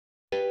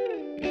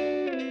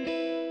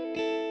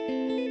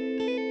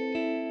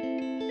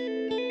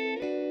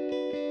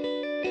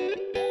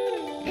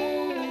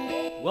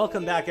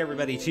Welcome back,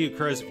 everybody, to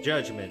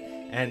Judgement,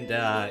 and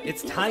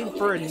it's time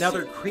for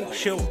another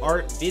Creepshow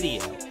Art video.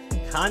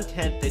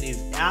 Content that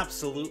is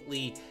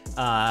absolutely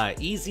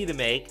easy to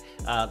make,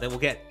 that will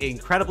get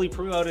incredibly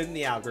promoted in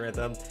the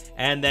algorithm,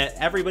 and that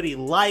everybody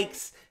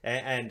likes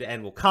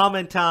and will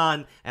comment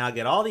on, and I'll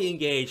get all the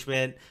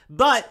engagement.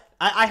 But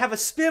I have a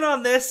spin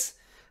on this.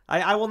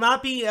 I will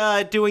not be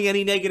doing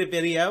any negative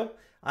video.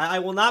 I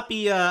will not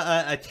be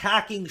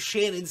attacking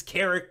Shannon's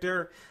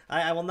character.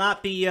 I will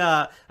not be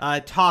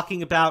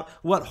talking about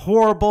what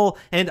horrible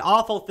and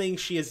awful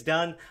things she has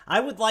done. I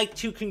would like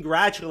to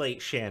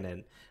congratulate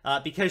Shannon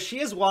because she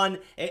has won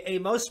a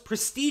most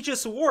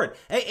prestigious award.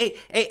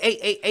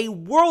 A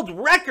world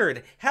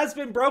record has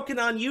been broken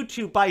on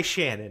YouTube by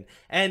Shannon,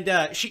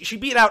 and she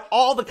beat out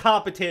all the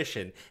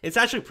competition. It's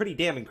actually pretty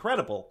damn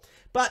incredible.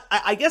 But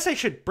I guess I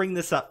should bring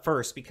this up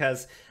first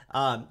because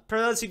for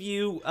those of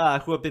you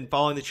who have been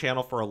following the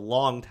channel for a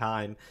long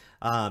time,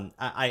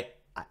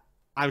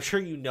 I'm sure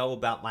you know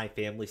about my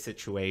family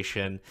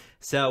situation.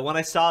 So when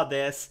I saw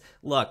this,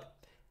 look,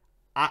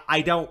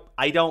 I don't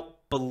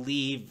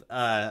believe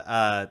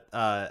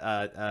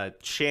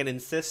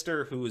Shannon's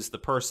sister, who is the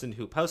person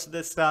who posted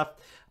this stuff,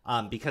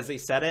 because they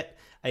said it.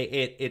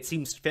 It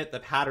seems to fit the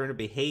pattern of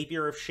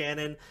behavior of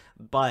Shannon,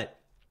 but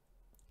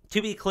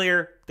to be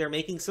clear, they're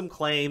making some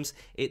claims.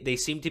 They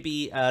seem to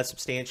be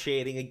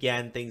substantiating,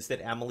 again, things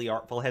that Emily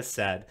Artful has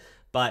said.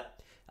 But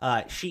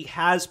she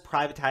has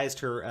privatized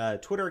her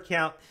Twitter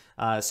account,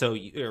 so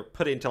you're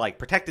put into, like,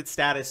 protected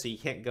status, so you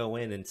can't go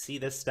in and see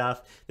this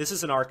stuff. This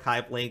is an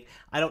archive link.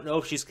 I don't know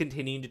if she's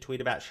continuing to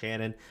tweet about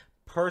Shannon.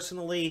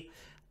 Personally,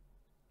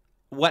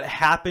 what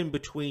happened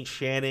between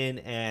Shannon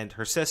and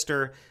her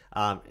sister,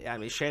 I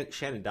mean,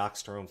 Shannon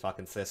doxed her own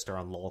fucking sister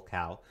on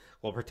LolCow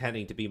while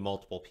pretending to be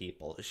multiple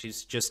people.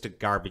 She's just a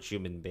garbage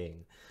human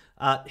being.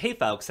 Hey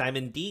folks, I'm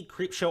indeed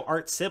Creepshow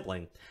Art's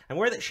sibling. I'm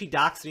aware that she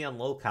doxed me on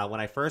LolCow when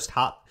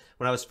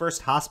I was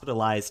first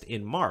hospitalized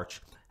in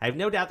March. I have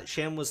no doubt that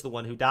Shannon was the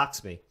one who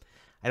doxed me.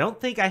 I don't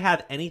think I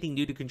have anything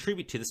new to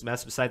contribute to this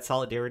mess besides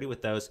solidarity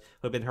with those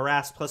who have been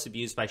harassed plus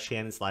abused by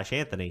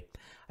Shannon/Anthony.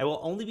 I will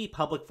only be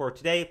public for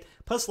today,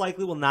 plus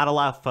likely will not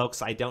allow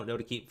folks I don't know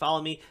to keep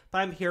following me, but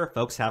I'm here if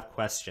folks have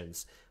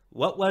questions.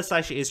 What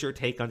is your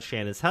take on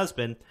Shannon's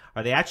husband?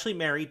 Are they actually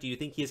married? Do you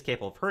think he is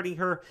capable of hurting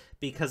her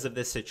because of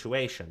this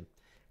situation?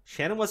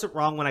 Shannon wasn't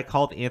wrong when I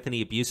called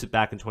Anthony abusive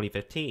back in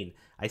 2015.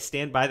 I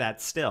stand by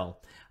that still.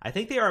 I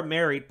think they are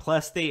married,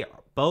 plus they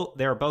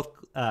are both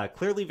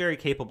clearly very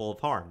capable of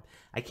harm.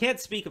 I can't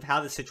speak of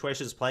how the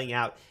situation is playing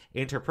out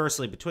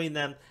interpersonally between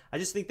them. I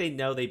just think they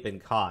know they've been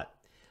caught.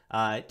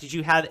 Did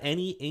you have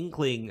any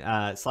inkling /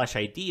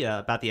 idea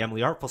about the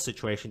Emily Artful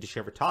situation? Did she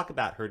ever talk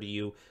about her to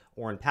you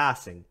or in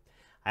passing?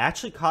 I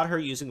actually caught her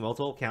using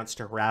multiple accounts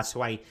to harass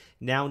who I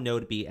now know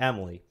to be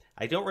Emily.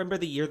 I don't remember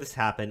the year this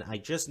happened. I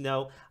just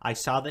know I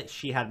saw that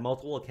she had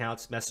multiple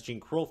accounts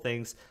messaging cruel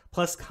things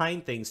plus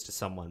kind things to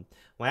someone.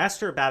 When I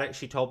asked her about it,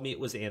 she told me it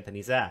was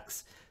Anthony's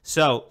ex.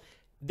 So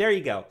there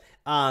you go.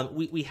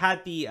 We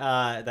had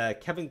the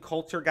Kevin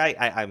Coulter guy.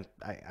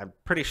 I'm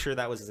pretty sure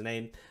that was his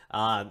name.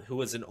 Who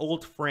was an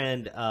old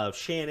friend of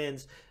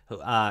Shannon's,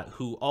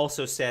 who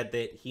also said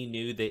that he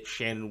knew that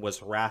Shannon was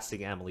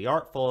harassing Emily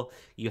Artful.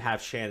 You have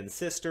Shannon's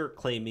sister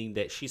claiming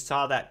that she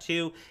saw that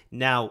too.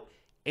 Now,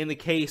 in the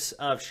case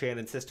of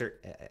Shannon's sister,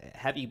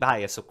 heavy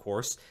bias, of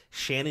course,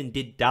 Shannon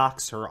did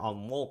dox her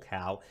on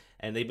LolCow,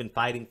 and they've been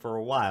fighting for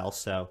a while,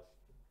 so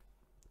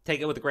take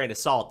it with a grain of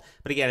salt.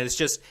 But again, it's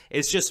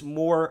just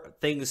more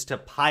things to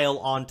pile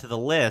onto the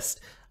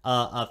list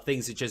of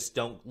things that just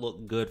don't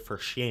look good for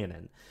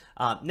Shannon.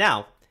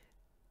 Now,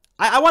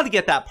 I want to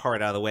get that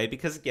part out of the way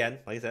because, again,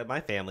 like I said, my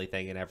family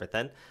thing and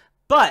everything.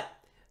 But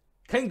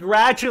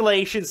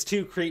congratulations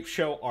to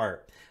Creepshow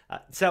Art.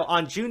 So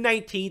on June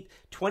 19th,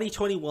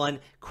 2021,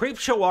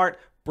 Creepshow Art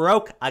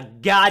broke a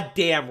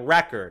goddamn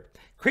record.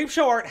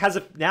 Creepshow Art has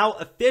now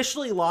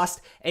officially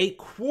lost a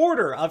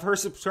quarter of her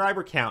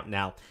subscriber count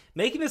now,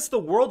 making this the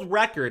world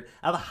record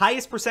of the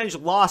highest percentage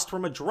lost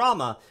from a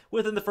drama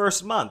within the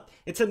first month.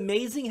 It's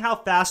amazing how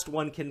fast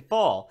one can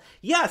fall.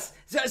 Yes,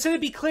 so to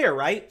be clear,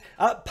 right?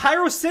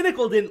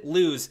 Pyrocynical didn't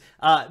lose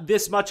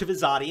this much of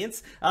his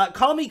audience.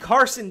 Call Me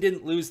Carson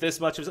didn't lose this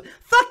much of his...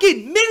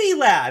 Fucking Mini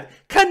Lad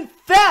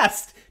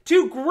confessed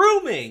to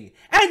grooming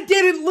and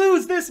didn't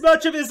lose this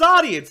much of his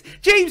audience.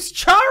 James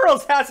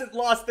Charles hasn't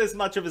lost this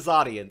much of his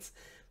audience,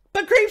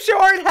 but Creepshow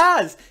Art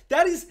has.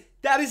 That is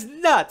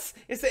nuts.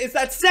 Is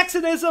that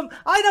sexism?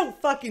 I don't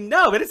fucking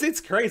know, but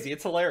it's crazy.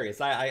 It's hilarious.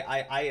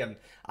 I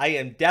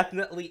am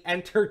definitely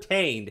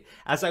entertained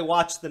as I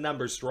watch the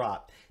numbers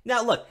drop.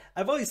 Now, look,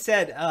 I've always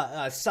said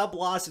sub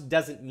loss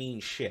doesn't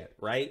mean shit,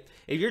 right?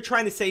 If you're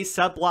trying to say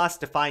sub loss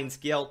defines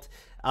guilt,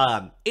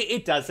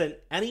 it doesn't.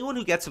 Anyone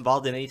who gets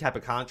involved in any type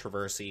of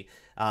controversy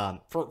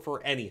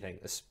for anything,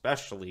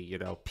 especially,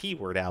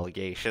 P-word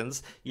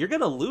allegations, you're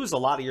going to lose a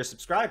lot of your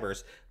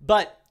subscribers.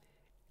 But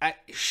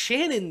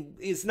Shannon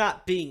is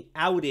not being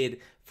outed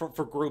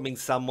for grooming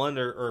someone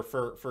or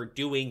for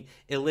doing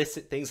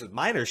illicit things with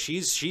minors.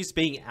 She's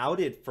being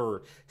outed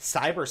for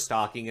cyber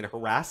stalking and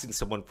harassing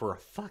someone for a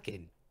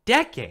fucking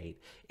decade.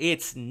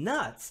 It's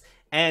nuts.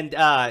 And,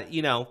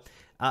 you know,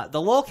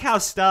 the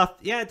lolcow stuff,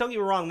 yeah, don't get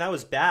me wrong, that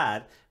was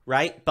bad,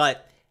 right?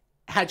 But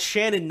had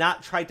Shannon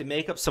not tried to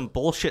make up some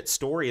bullshit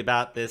story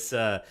about this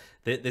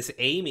this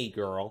Amy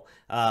girl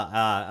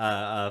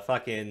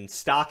fucking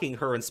stalking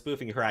her and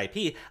spoofing her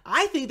IP,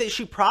 I think that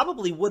she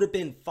probably would have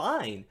been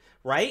fine,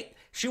 right?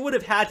 She would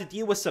have had to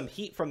deal with some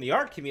heat from the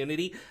art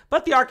community,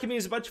 but the art community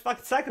is a bunch of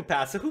fucking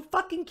psychopaths, so who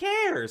fucking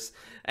cares?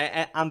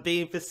 I'm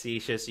being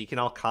facetious. You can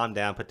all calm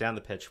down, put down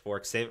the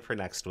pitchfork, save it for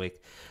next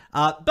week.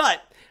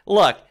 But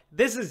look,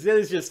 this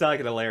is just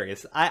fucking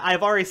hilarious.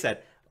 I've already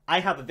said, I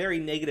have a very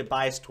negative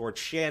bias towards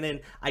Shannon.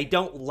 I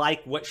don't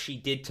like what she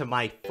did to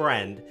my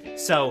friend,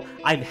 so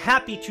I'm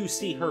happy to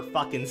see her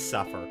fucking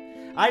suffer.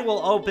 I will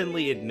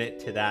openly admit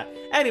to that.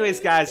 Anyways,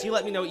 guys, you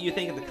let me know what you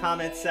think in the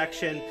comments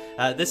section.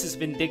 This is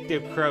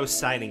Vindictive Crow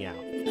signing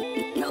out.